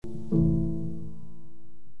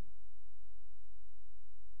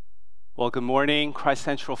Well, good morning, Christ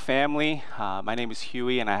Central family. My name is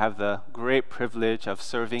Huey, and I have the great privilege of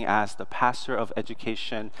serving as the pastor of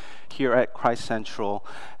education here at Christ Central.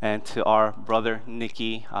 And to our brother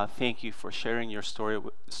Nikki, thank you for sharing your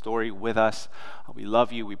story with us. We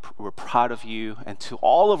love you. We're proud of you. And to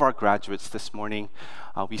all of our graduates this morning,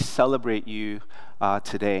 we celebrate you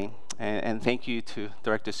today. And thank you to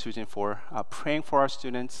Director Susan for praying for our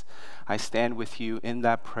students. I stand with you in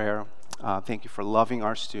that prayer. Thank you for loving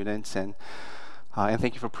our students, and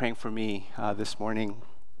thank you for praying for me this morning.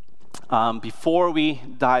 Before we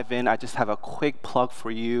dive in, I just have a quick plug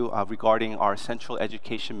for you regarding our Central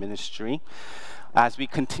Education Ministry. As we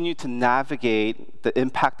continue to navigate the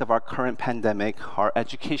impact of our current pandemic, our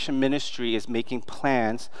education ministry is making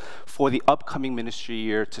plans for the upcoming ministry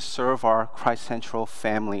year to serve our Christ Central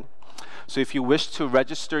family. So if you wish to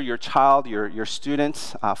register your child, your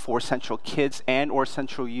students for Central Kids and or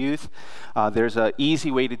Central Youth, there's an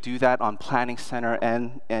easy way to do that on Planning Center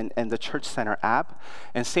and the Church Center app.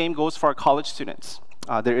 And same goes for our college students.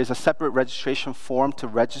 There is a separate registration form to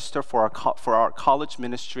register for our college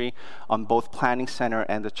ministry on both Planning Center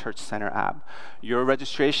and the Church Center app. Your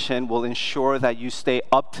registration will ensure that you stay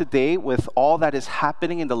up to date with all that is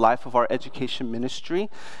happening in the life of our education ministry,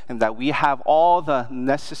 and that we have all the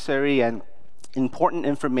necessary and important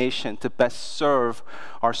information to best serve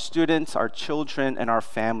our students, our children, and our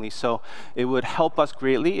families. So it would help us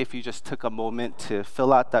greatly if you just took a moment to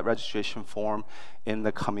fill out that registration form in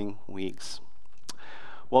the coming weeks.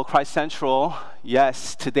 Well, Christ Central,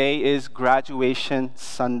 yes, today is graduation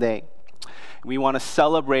Sunday. We want to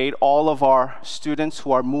celebrate all of our students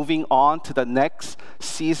who are moving on to the next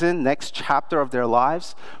season, next chapter of their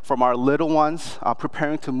lives, from our little ones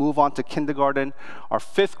preparing to move on to kindergarten, our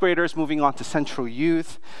fifth graders moving on to Central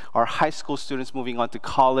Youth, our high school students moving on to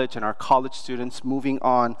college, and our college students moving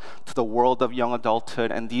on to the world of young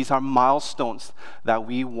adulthood. And these are milestones that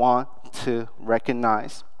we want to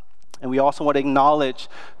recognize. And we also want to acknowledge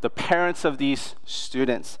the parents of these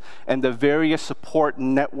students and the various support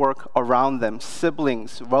network around them,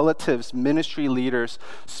 siblings, relatives, ministry leaders,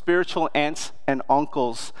 spiritual aunts and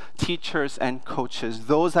uncles, teachers and coaches,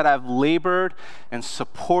 those that have labored and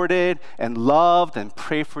supported and loved and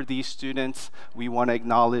prayed for these students. We want to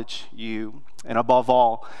acknowledge you. And above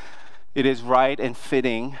all, it is right and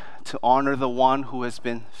fitting to honor the one who has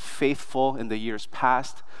been faithful in the years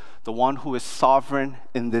past, the one who is sovereign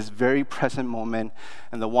in this very present moment,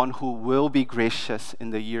 and the one who will be gracious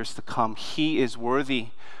in the years to come. He is worthy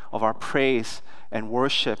of our praise and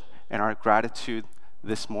worship and our gratitude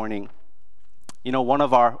this morning. You know, one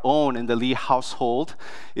of our own in the Lee household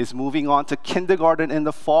is moving on to kindergarten in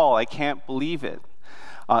the fall. I can't believe it.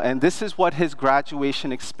 And this is what his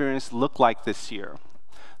graduation experience looked like this year.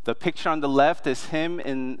 The picture on the left is him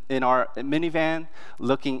in our minivan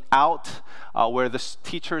looking out where the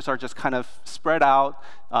teachers are just kind of spread out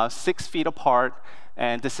 6 feet apart.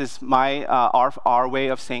 And this is our way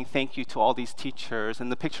of saying thank you to all these teachers.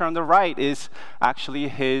 And the picture on the right is actually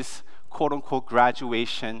his quote-unquote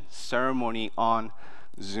graduation ceremony on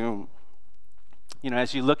Zoom. You know,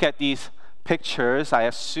 as you look at these pictures, I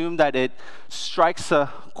assume that it strikes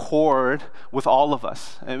a chord with all of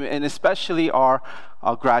us, and especially our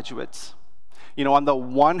graduates. You know, on the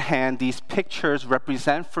one hand, these pictures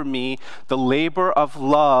represent for me the labor of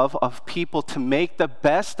love of people to make the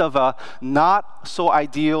best of a not so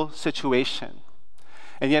ideal situation.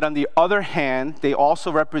 And yet on the other hand, they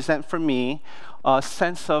also represent for me a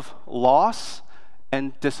sense of loss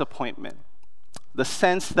and disappointment. The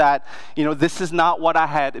sense that, you know, this is not what I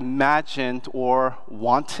had imagined or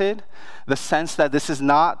wanted. The sense that this is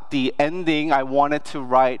not the ending I wanted to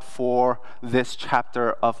write for this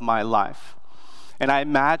chapter of my life. And I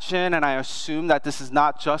imagine and I assume that this is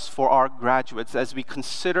not just for our graduates. As we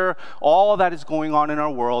consider all that is going on in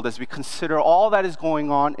our world, as we consider all that is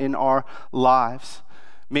going on in our lives,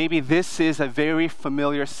 maybe this is a very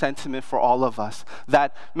familiar sentiment for all of us,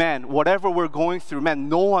 that, man, whatever we're going through, man,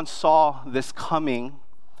 no one saw this coming,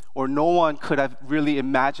 or no one could have really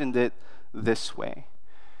imagined it this way.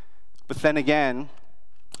 But then again,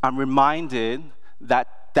 I'm reminded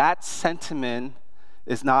that that sentiment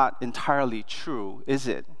is not entirely true, is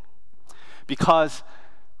it? Because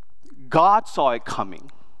God saw it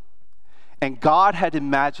coming. And God had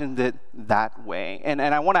imagined it that way. And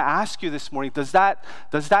I want to ask you this morning, does that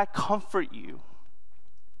comfort you?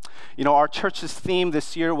 You know, our church's theme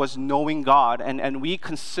this year was knowing God, and we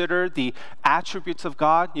considered the attributes of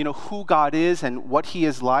God, you know, who God is and what he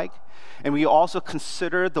is like. And we also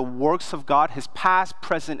considered the works of God, his past,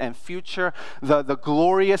 present, and future, the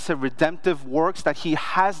glorious and redemptive works that he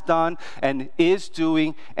has done and is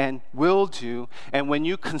doing and will do. And when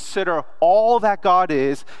you consider all that God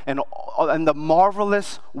is and the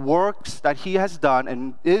marvelous works that he has done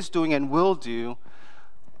and is doing and will do,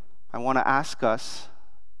 I want to ask us,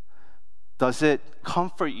 does it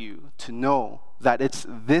comfort you to know that it's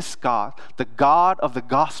this God, the God of the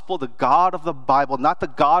gospel, the God of the Bible, not the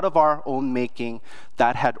God of our own making,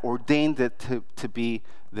 that had ordained it to be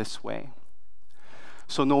this way?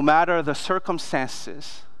 So no matter the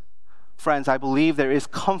circumstances, friends, I believe there is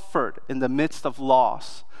comfort in the midst of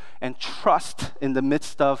loss and trust in the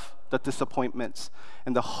midst of the disappointments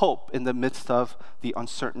and the hope in the midst of the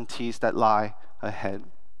uncertainties that lie ahead.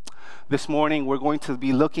 This morning, we're going to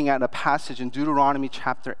be looking at a passage in Deuteronomy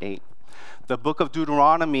chapter 8. The book of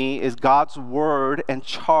Deuteronomy is God's word and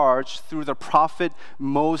charge through the prophet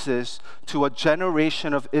Moses to a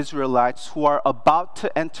generation of Israelites who are about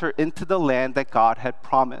to enter into the land that God had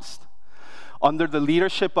promised. Under the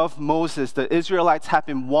leadership of Moses, the Israelites have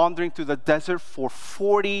been wandering through the desert for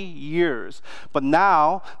 40 years, but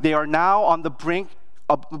now they are on the brink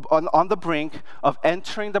of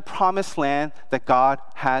entering the promised land that God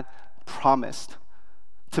had promised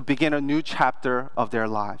to begin a new chapter of their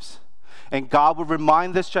lives. And God would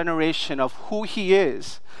remind this generation of who he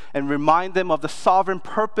is and remind them of the sovereign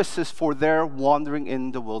purposes for their wandering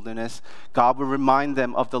in the wilderness. God would remind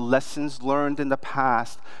them of the lessons learned in the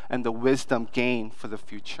past and the wisdom gained for the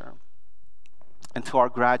future. And to our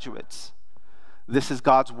graduates, this is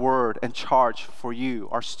God's word and charge for you,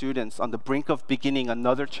 our students, on the brink of beginning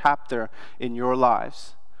another chapter in your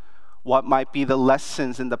lives. What might be the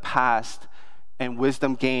lessons in the past and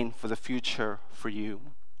wisdom gained for the future for you?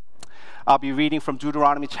 I'll be reading from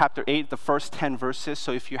Deuteronomy chapter 8, the first 10 verses.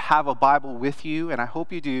 So if you have a Bible with you, and I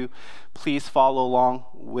hope you do, please follow along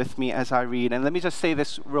with me as I read. And let me just say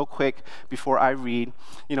this real quick before I read.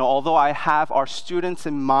 You know, although I have our students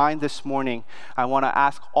in mind this morning, I want to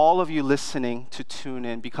ask all of you listening to tune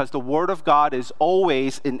in, because the Word of God is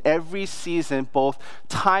always, in every season, both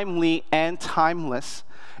timely and timeless.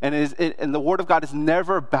 And the Word of God is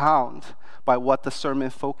never bound by what the sermon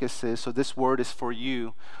focus is. So this word is for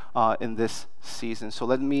you in this season. So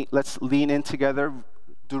let's lean in together.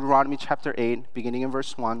 Deuteronomy chapter 8, beginning in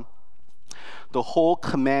verse 1. The whole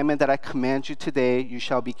commandment that I command you today, you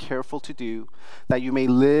shall be careful to do, that you may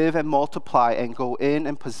live and multiply and go in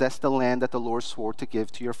and possess the land that the Lord swore to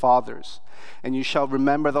give to your fathers. And you shall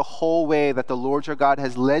remember the whole way that the Lord your God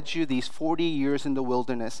has led you these 40 years in the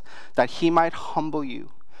wilderness, that he might humble you,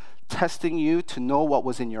 testing you to know what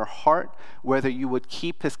was in your heart, whether you would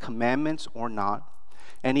keep his commandments or not.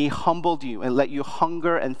 And he humbled you and let you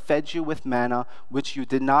hunger and fed you with manna, which you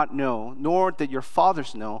did not know, nor did your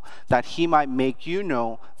fathers know, that he might make you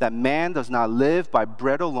know that man does not live by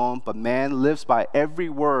bread alone, but man lives by every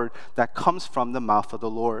word that comes from the mouth of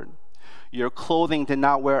the Lord. Your clothing did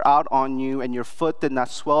not wear out on you, and your foot did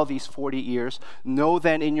not swell these 40 years. Know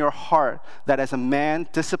then in your heart that as a man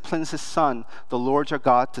disciplines his son, the Lord your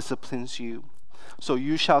God disciplines you. So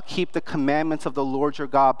you shall keep the commandments of the Lord your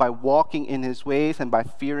God by walking in his ways and by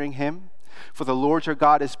fearing him. For the Lord your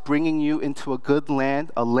God is bringing you into a good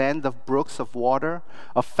land, a land of brooks of water,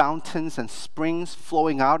 of fountains and springs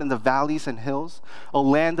flowing out in the valleys and hills, a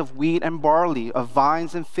land of wheat and barley, of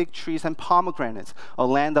vines and fig trees and pomegranates, a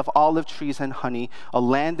land of olive trees and honey, a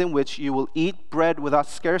land in which you will eat bread without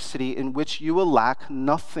scarcity, in which you will lack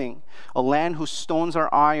nothing, a land whose stones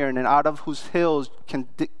are iron and out of whose hills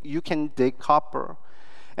you can dig copper.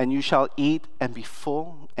 And you shall eat and be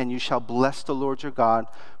full, and you shall bless the Lord your God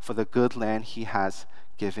for the good land he has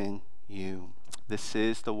given you. This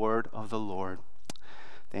is the word of the Lord.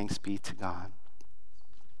 Thanks be to God.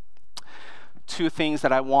 Two things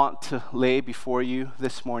that I want to lay before you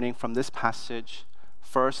this morning from this passage.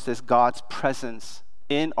 First is God's presence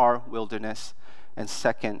in our wilderness, and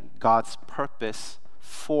second, God's purpose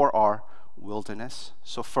for our wilderness.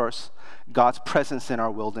 So first, God's presence in our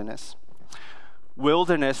wilderness.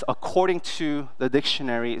 Wilderness, according to the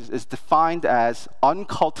dictionary, is defined as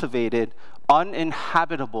uncultivated,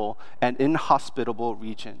 uninhabitable, and inhospitable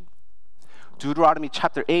region. Deuteronomy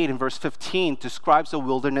chapter 8 and verse 15 describes the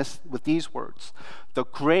wilderness with these words: the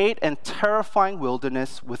great and terrifying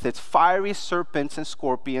wilderness with its fiery serpents and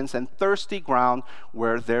scorpions and thirsty ground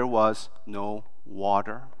where there was no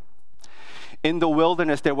water. In the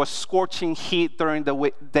wilderness, there was scorching heat during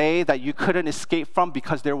the day that you couldn't escape from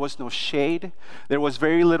because there was no shade. There was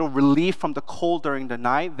very little relief from the cold during the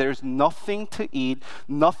night. There's nothing to eat,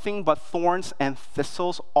 nothing but thorns and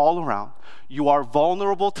thistles all around. You are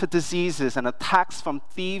vulnerable to diseases and attacks from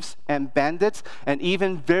thieves and bandits and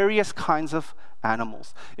even various kinds of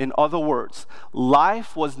animals. In other words,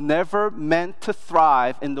 life was never meant to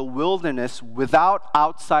thrive in the wilderness without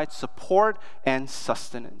outside support and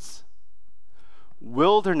sustenance.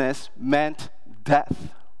 Wilderness meant death.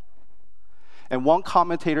 And one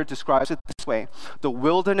commentator describes it this way: the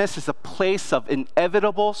wilderness is a place of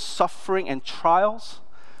inevitable suffering and trials,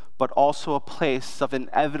 but also a place of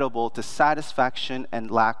inevitable dissatisfaction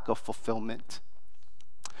and lack of fulfillment.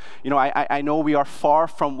 You know, I know we are far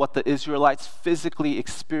from what the Israelites physically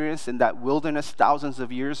experienced in that wilderness thousands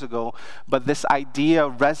of years ago, but this idea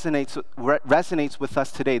resonates with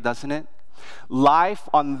us today, doesn't it? Life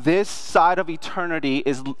on this side of eternity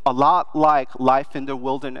is a lot like life in the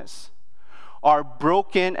wilderness. Our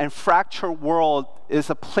broken and fractured world is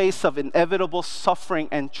a place of inevitable suffering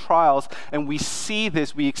and trials, and we see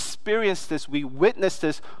this, we experience this, we witness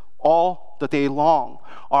this all the day long.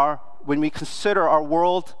 When we consider our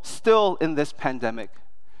world still in this pandemic,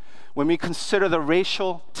 when we consider the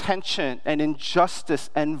racial tension and injustice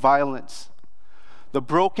and violence, the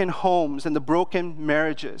broken homes and the broken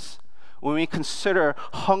marriages, when we consider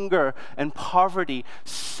hunger and poverty,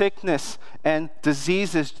 sickness and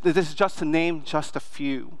diseases, this is just to name just a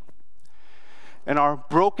few. And our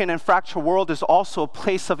broken and fractured world is also a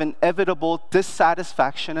place of inevitable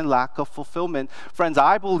dissatisfaction and lack of fulfillment. Friends,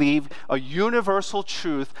 I believe a universal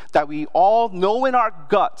truth that we all know in our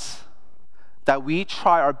guts, that we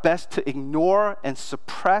try our best to ignore and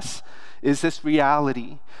suppress, is this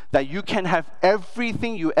reality that you can have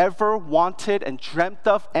everything you ever wanted and dreamt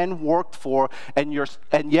of and worked for, and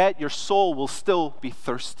yet your soul will still be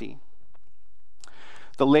thirsty.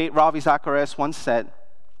 The late Ravi Zacharias once said,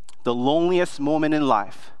 "The loneliest moment in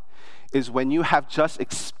life is when you have just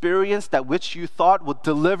experienced that which you thought would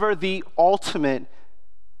deliver the ultimate,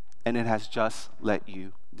 and it has just let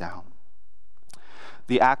you down."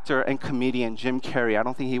 The actor and comedian Jim Carrey, I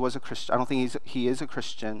don't think he is a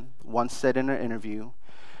Christian, once said in an interview,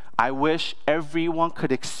 "I wish everyone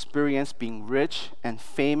could experience being rich and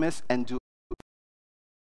famous and do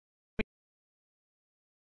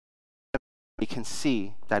we can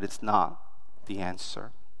see that it's not the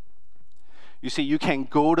answer." You see, you can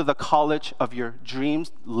go to the college of your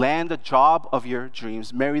dreams, land the job of your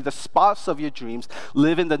dreams, marry the spouse of your dreams,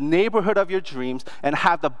 live in the neighborhood of your dreams, and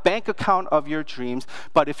have the bank account of your dreams.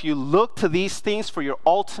 But if you look to these things for your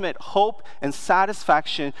ultimate hope and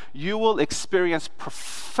satisfaction, you will experience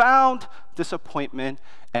profound disappointment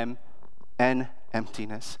and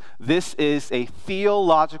emptiness. This is a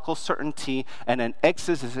theological certainty and an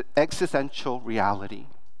existential reality.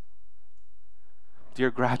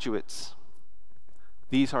 Dear graduates,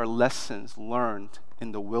 these are lessons learned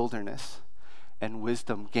in the wilderness and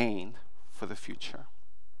wisdom gained for the future.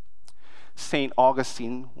 St.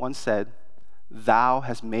 Augustine once said, "Thou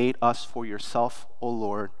hast made us for yourself, O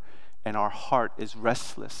Lord, and our heart is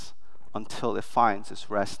restless until it finds its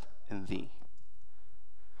rest in thee."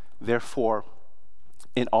 Therefore,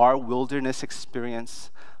 in our wilderness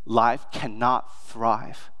experience, life cannot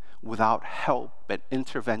thrive without help and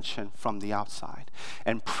intervention from the outside.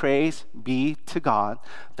 And praise be to God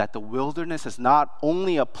that the wilderness is not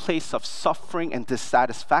only a place of suffering and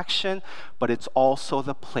dissatisfaction, but it's also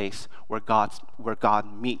the place where God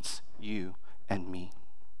meets you and me.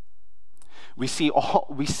 We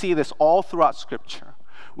see this all throughout Scripture.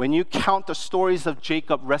 When you count the stories of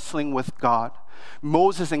Jacob wrestling with God,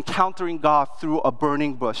 Moses encountering God through a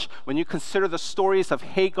burning bush, when you consider the stories of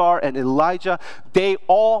Hagar and Elijah, they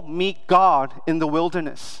all meet God in the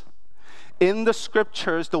wilderness. In the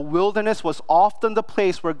Scriptures, the wilderness was often the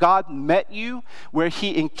place where God met you, where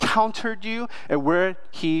He encountered you, and where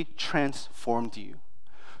He transformed you.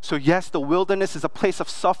 So yes, the wilderness is a place of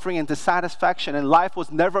suffering and dissatisfaction, and life was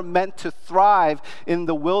never meant to thrive in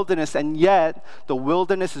the wilderness, and yet the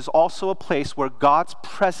wilderness is also a place where God's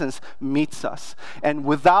presence meets us. And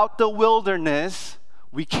without the wilderness,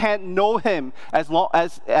 we can't know Him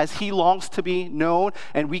as He longs to be known,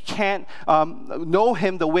 and we can't know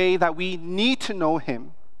Him the way that we need to know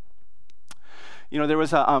Him. You know, there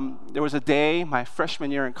was a day, my freshman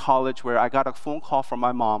year in college, where I got a phone call from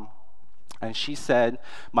my mom. And she said,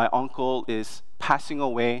 "My uncle is passing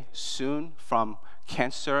away soon from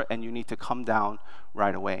cancer, and you need to come down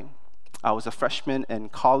right away." I was a freshman in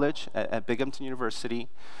college at Binghamton University.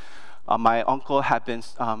 My uncle had been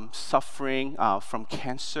suffering from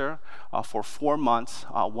cancer for 4 months.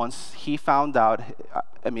 Once he found out,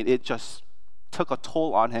 it just took a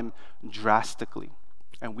toll on him drastically.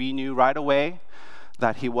 And we knew right away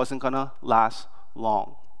that he wasn't going to last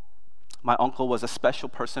long. My uncle was a special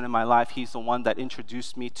person in my life. He's the one that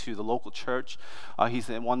introduced me to the local church. He's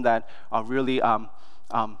the one that really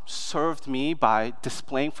served me by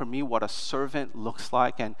displaying for me what a servant looks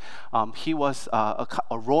like. And he was a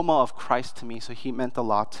aroma of Christ to me, so he meant a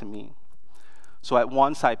lot to me. So at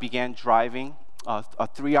once I began driving a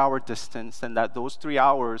 3-hour distance, and those 3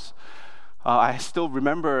 hours, I still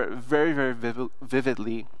remember very, very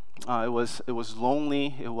vividly. It was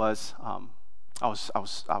lonely. It was I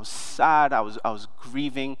was sad. I was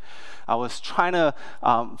grieving. I was trying to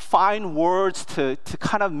find words to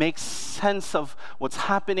kind of make sense of what's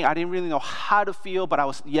happening. I didn't really know how to feel,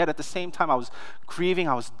 but yet at the same time I was grieving.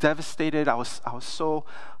 I was devastated. I was so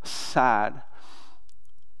sad.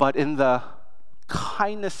 But in the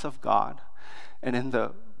kindness of God and in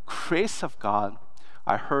the grace of God,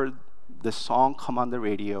 I heard this song come on the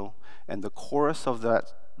radio, and the chorus of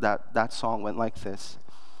that song went like this: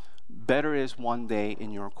 better is one day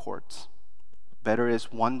in your courts. Better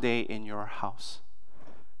is one day in your house.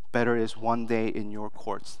 Better is one day in your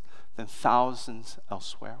courts than thousands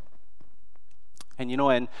elsewhere.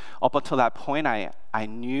 And up until that point, I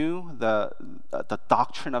knew the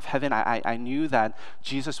doctrine of heaven. I knew that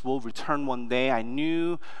Jesus will return one day. I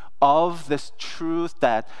knew of this truth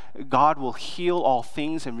that God will heal all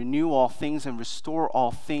things and renew all things and restore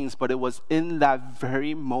all things. But it was in that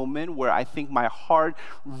very moment where I think my heart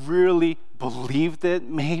really believed it,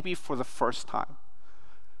 maybe for the first time.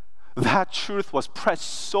 That truth was pressed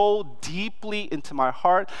so deeply into my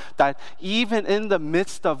heart that even in the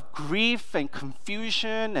midst of grief and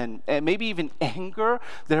confusion and maybe even anger,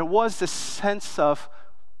 there was this sense of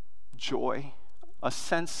joy, a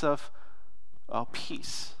sense of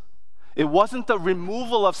peace. It wasn't the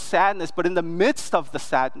removal of sadness, but in the midst of the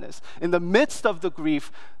sadness, in the midst of the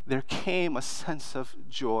grief, there came a sense of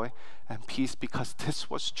joy and peace, because this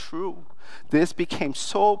was true. This became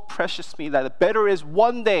so precious to me that better is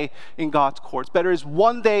one day in God's courts, better is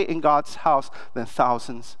one day in God's house than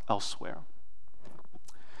thousands elsewhere.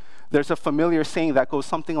 There's a familiar saying that goes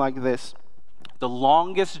something like this: the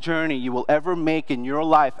longest journey you will ever make in your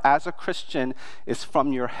life as a Christian is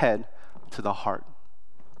from your head to the heart.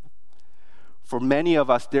 For many of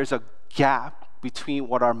us, there's a gap between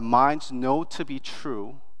what our minds know to be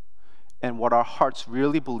true and what our hearts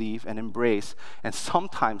really believe and embrace. And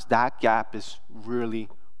sometimes that gap is really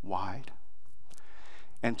wide.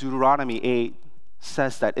 And Deuteronomy 8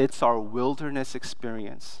 says that it's our wilderness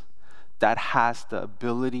experience that has the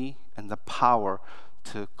ability and the power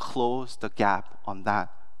to close the gap on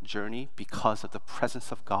that journey because of the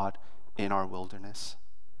presence of God in our wilderness.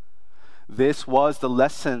 This was the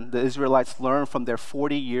lesson the Israelites learned from their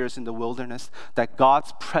 40 years in the wilderness, that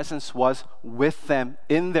God's presence was with them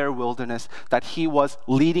in their wilderness, that He was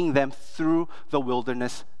leading them through the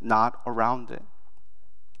wilderness, not around it.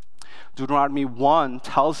 Deuteronomy 1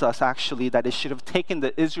 tells us actually that it should have taken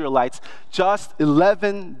the Israelites just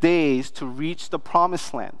 11 days to reach the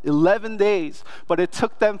promised land. 11 days, but it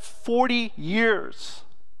took them 40 years.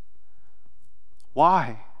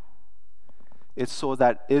 Why? It's so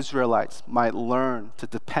that Israelites might learn to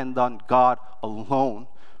depend on God alone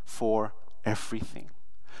for everything.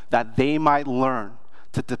 That they might learn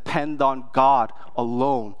to depend on God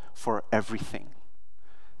alone for everything.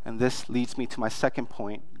 And this leads me to my second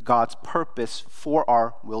point, God's purpose for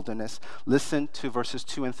our wilderness. Listen to verses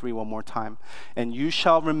 2 and 3 one more time. And you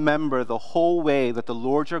shall remember the whole way that the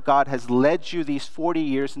Lord your God has led you these 40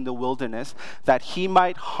 years in the wilderness, that He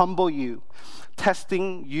might humble you,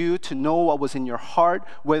 testing you to know what was in your heart,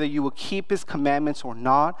 whether you would keep His commandments or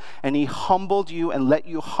not. And He humbled you and let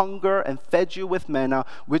you hunger and fed you with manna,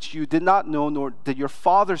 which you did not know, nor did your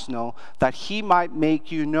fathers know, that He might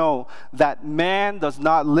make you know that man does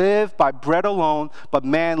not live by bread alone, but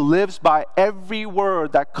man lives by every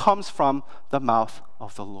word that comes from the mouth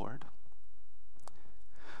of the Lord.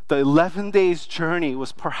 The 11 days journey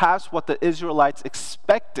was perhaps what the Israelites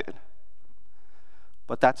expected,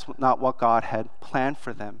 but that's not what God had planned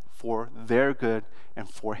for them, for their good and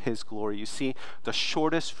for His glory. You see, the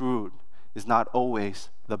shortest route is not always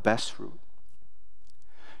the best route.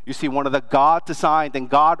 You see, one of the God-designed and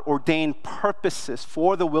God-ordained purposes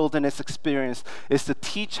for the wilderness experience is to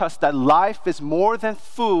teach us that life is more than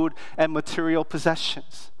food and material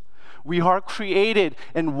possessions. We are created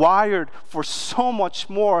and wired for so much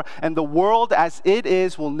more, and the world as it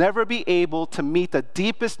is will never be able to meet the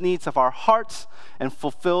deepest needs of our hearts and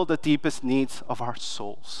fulfill the deepest needs of our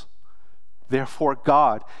souls. Therefore,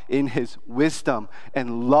 God, in his wisdom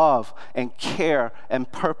and love and care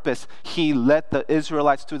and purpose, he led the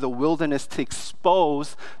Israelites through the wilderness to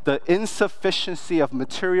expose the insufficiency of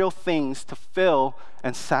material things to fill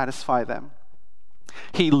and satisfy them.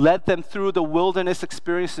 He led them through the wilderness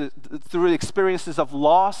experiences, through experiences of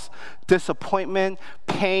loss, disappointment,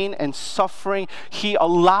 pain, and suffering. He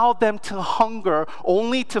allowed them to hunger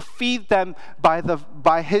only to feed them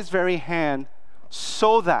by his very hand,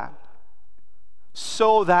 so that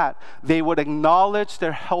they would acknowledge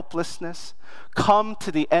their helplessness, come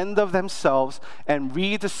to the end of themselves, and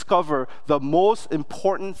rediscover the most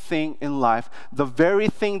important thing in life, the very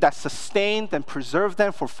thing that sustained and preserved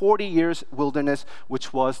them for 40 years wilderness,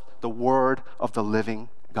 which was the word of the living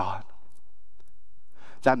God.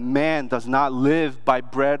 That man does not live by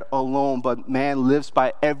bread alone, but man lives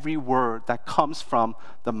by every word that comes from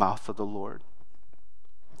the mouth of the Lord.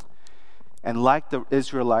 And like the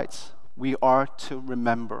Israelites, we are to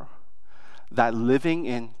remember that living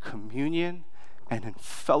in communion and in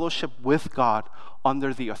fellowship with God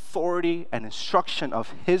under the authority and instruction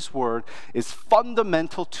of his word is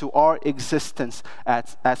fundamental to our existence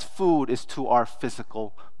as food is to our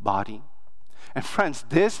physical body. And friends,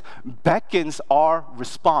 this beckons our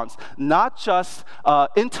response, not just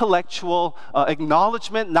intellectual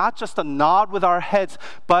acknowledgement, not just a nod with our heads,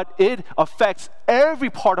 but it affects every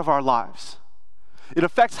part of our lives. It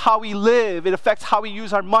affects how we live. It affects how we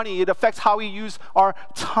use our money. It affects how we use our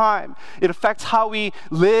time. It affects how we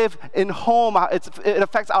live in home. It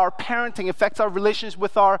affects our parenting. It affects our relations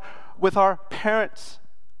with our parents.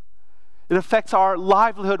 It affects our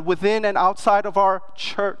livelihood within and outside of our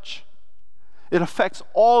church. It affects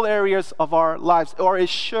all areas of our lives, or it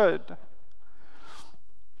should.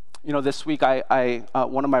 You know, this week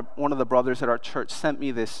one of the brothers at our church sent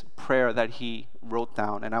me this prayer that he wrote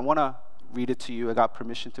down, and I want to read it to you. I got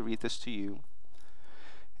permission to read this to you.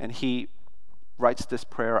 And he writes this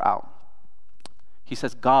prayer out. He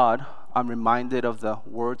says, God, I'm reminded of the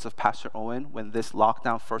words of Pastor Owen when this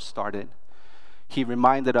lockdown first started. He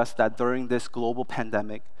reminded us that during this global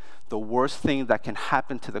pandemic, the worst thing that can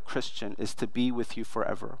happen to the Christian is to be with you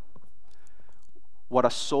forever. What a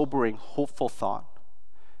sobering, hopeful thought.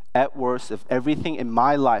 At worst, if everything in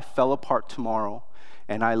my life fell apart tomorrow,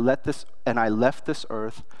 and I left this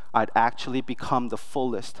earth, I'd actually become the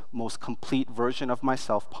fullest, most complete version of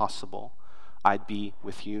myself possible. I'd be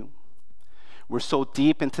with you. We're so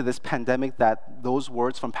deep into this pandemic that those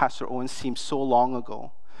words from Pastor Owen seem so long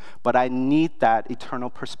ago. But I need that eternal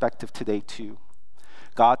perspective today too.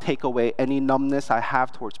 God, take away any numbness I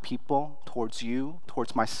have towards people, towards you,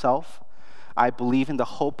 towards myself. I believe in the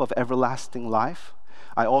hope of everlasting life.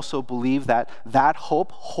 I also believe that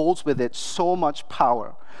hope holds with it so much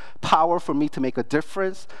power. Power for me to make a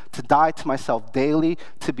difference, to die to myself daily,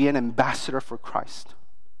 to be an ambassador for Christ.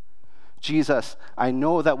 Jesus, I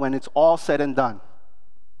know that when it's all said and done,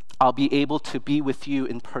 I'll be able to be with you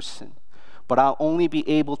in person. But I'll only be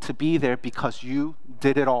able to be there because you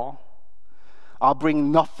did it all. I'll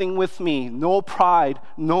bring nothing with me, no pride,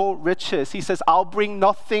 no riches. He says, I'll bring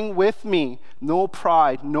nothing with me, no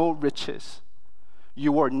pride, no riches.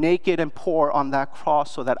 You were naked and poor on that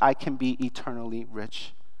cross so that I can be eternally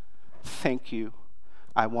rich. Thank you.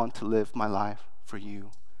 I want to live my life for you.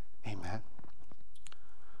 Amen.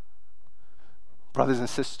 Brothers and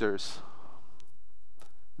sisters,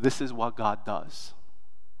 this is what God does.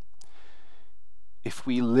 If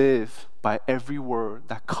we live by every word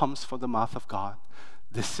that comes from the mouth of God,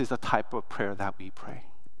 this is the type of prayer that we pray.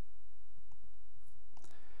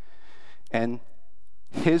 And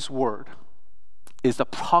his word is the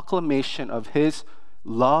proclamation of his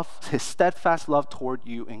love, his steadfast love toward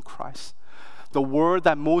you in Christ. The word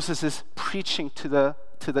that Moses is preaching to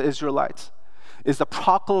the Israelites is the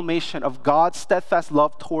proclamation of God's steadfast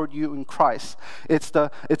love toward you in Christ. It's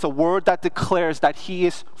a word that declares that he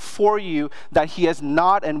is for you, that he has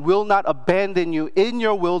not and will not abandon you in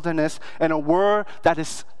your wilderness, and a word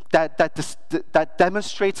that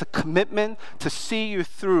demonstrates a commitment to see you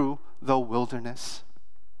through the wilderness.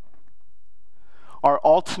 Our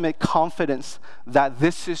ultimate confidence that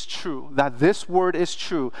this is true, that this word is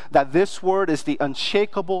true, that this word is the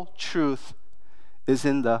unshakable truth, is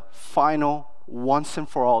in the final, once and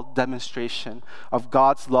for all demonstration of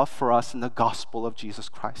God's love for us in the gospel of Jesus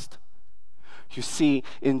Christ. You see,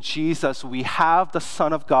 in Jesus, we have the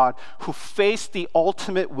Son of God who faced the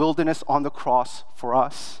ultimate wilderness on the cross for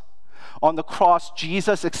us. On the cross,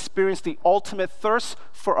 Jesus experienced the ultimate thirst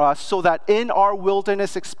for us so that in our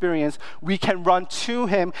wilderness experience, we can run to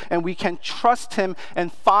him and we can trust him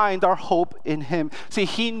and find our hope in him. See,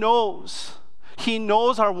 he knows He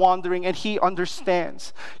knows our wandering and He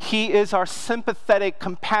understands. He is our sympathetic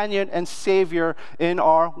companion and Savior in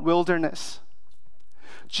our wilderness.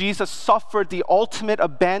 Jesus suffered the ultimate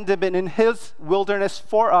abandonment in His wilderness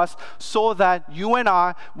for us so that you and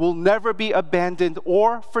I will never be abandoned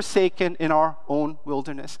or forsaken in our own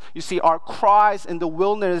wilderness. You see, our cries in the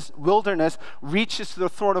wilderness reaches to the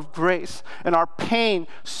throne of grace, and our pain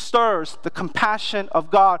stirs the compassion of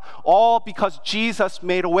God, all because Jesus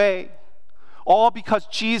made a way, all because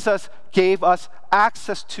Jesus gave us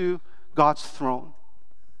access to God's throne.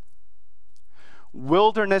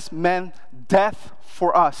 Wilderness meant death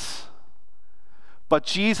for us. But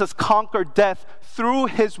Jesus conquered death through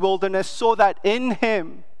His wilderness so that in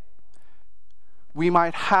Him we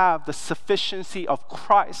might have the sufficiency of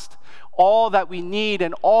Christ, all that we need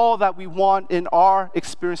and all that we want in our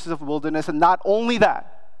experiences of wilderness. And not only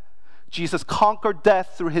that, Jesus conquered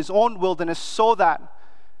death through His own wilderness so that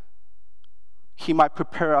He might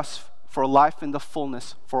prepare us for life in the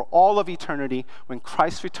fullness, for all of eternity, when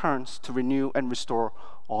Christ returns to renew and restore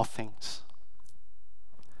all things.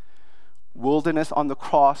 Wilderness on the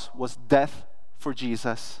cross was death for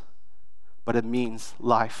Jesus, but it means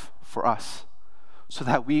life for us, so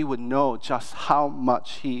that we would know just how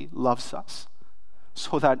much He loves us,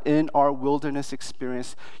 so that in our wilderness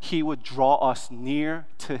experience, He would draw us near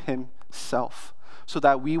to Himself, so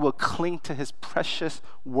that we will cling to His precious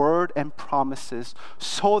word and promises,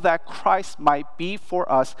 so that Christ might be for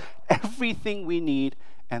us everything we need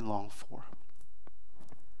and long for.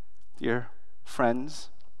 Dear friends,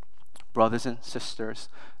 brothers and sisters,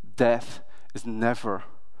 death is never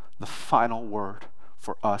the final word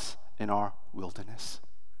for us in our wilderness.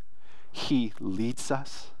 He leads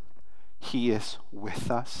us, He is with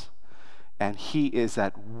us, and He is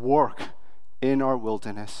at work in our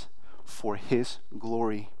wilderness for His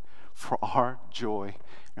glory, for our joy,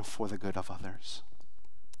 and for the good of others.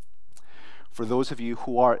 For those of you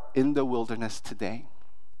who are in the wilderness today,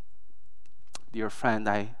 dear friend,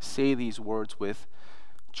 I say these words with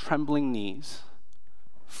trembling knees,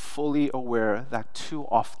 fully aware that too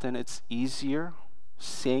often it's easier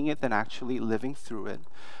saying it than actually living through it.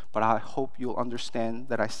 But I hope you'll understand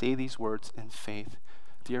that I say these words in faith.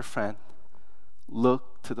 Dear friend,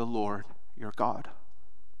 look to the Lord your God.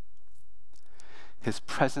 His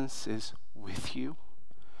presence is with you,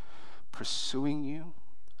 pursuing you,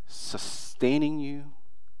 sustaining you,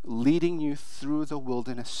 leading you through the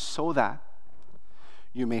wilderness so that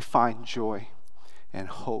you may find joy and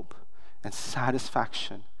hope and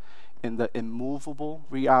satisfaction in the immovable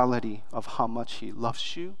reality of how much He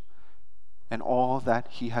loves you and all that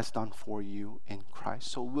He has done for you in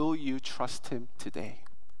Christ. So will you trust Him today?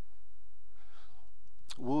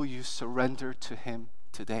 Will you surrender to Him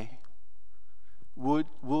today?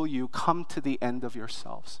 Will you come to the end of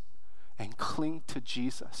yourselves and cling to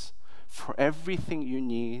Jesus for everything you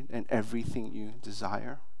need and everything you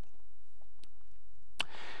desire?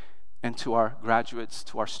 And to our graduates,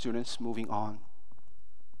 to our students moving on,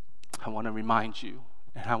 I want to remind you,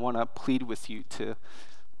 and I want to plead with you to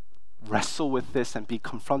wrestle with this and be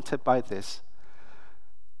confronted by this,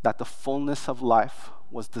 that the fullness of life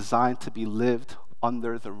was designed to be lived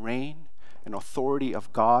under the reign and authority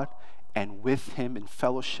of God and with Him in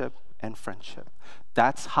fellowship and friendship.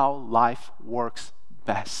 That's how life works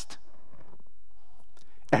best.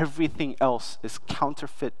 Everything else is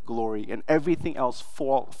counterfeit glory, and everything else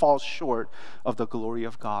falls short of the glory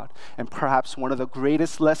of God. And perhaps one of the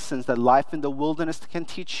greatest lessons that life in the wilderness can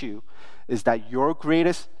teach you is that your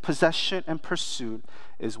greatest possession and pursuit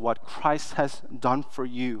is what Christ has done for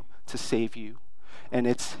you to save you. And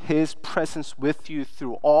it's His presence with you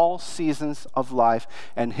through all seasons of life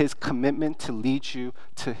and His commitment to lead you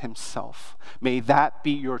to Himself. May that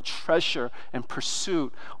be your treasure and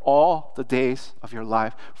pursuit all the days of your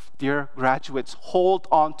life. Dear graduates, hold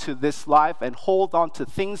on to this life and hold on to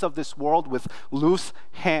things of this world with loose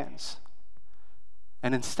hands.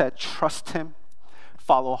 And instead, trust Him,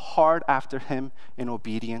 follow hard after Him in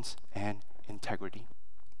obedience and integrity.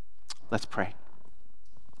 Let's pray.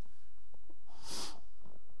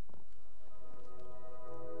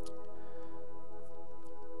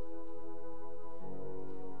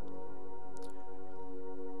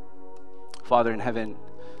 Father in heaven,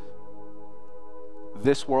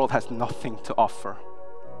 this world has nothing to offer.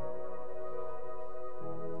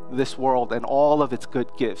 This world and all of its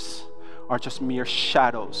good gifts are just mere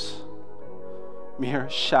shadows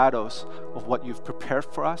of what you've prepared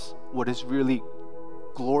for us, what is really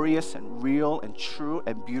glorious and real and true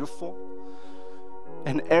and beautiful.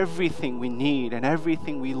 And everything we need and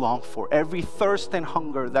everything we long for, every thirst and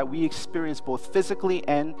hunger that we experience both physically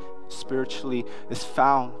and spiritually is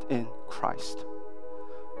found in Christ.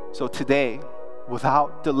 So today,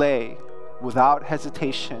 without delay, without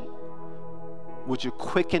hesitation, would you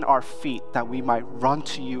quicken our feet that we might run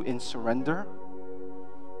to you in surrender?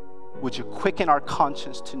 Would you quicken our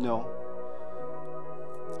conscience to know,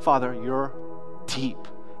 Father, your deep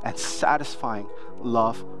and satisfying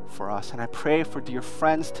love for us. And I pray for dear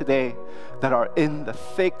friends today that are in the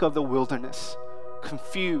thick of the wilderness,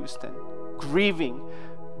 confused and grieving,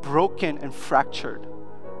 broken and fractured.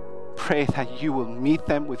 Pray that you will meet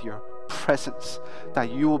them with your presence,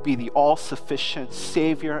 that you will be the all-sufficient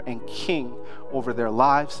Savior and King over their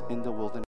lives in the wilderness.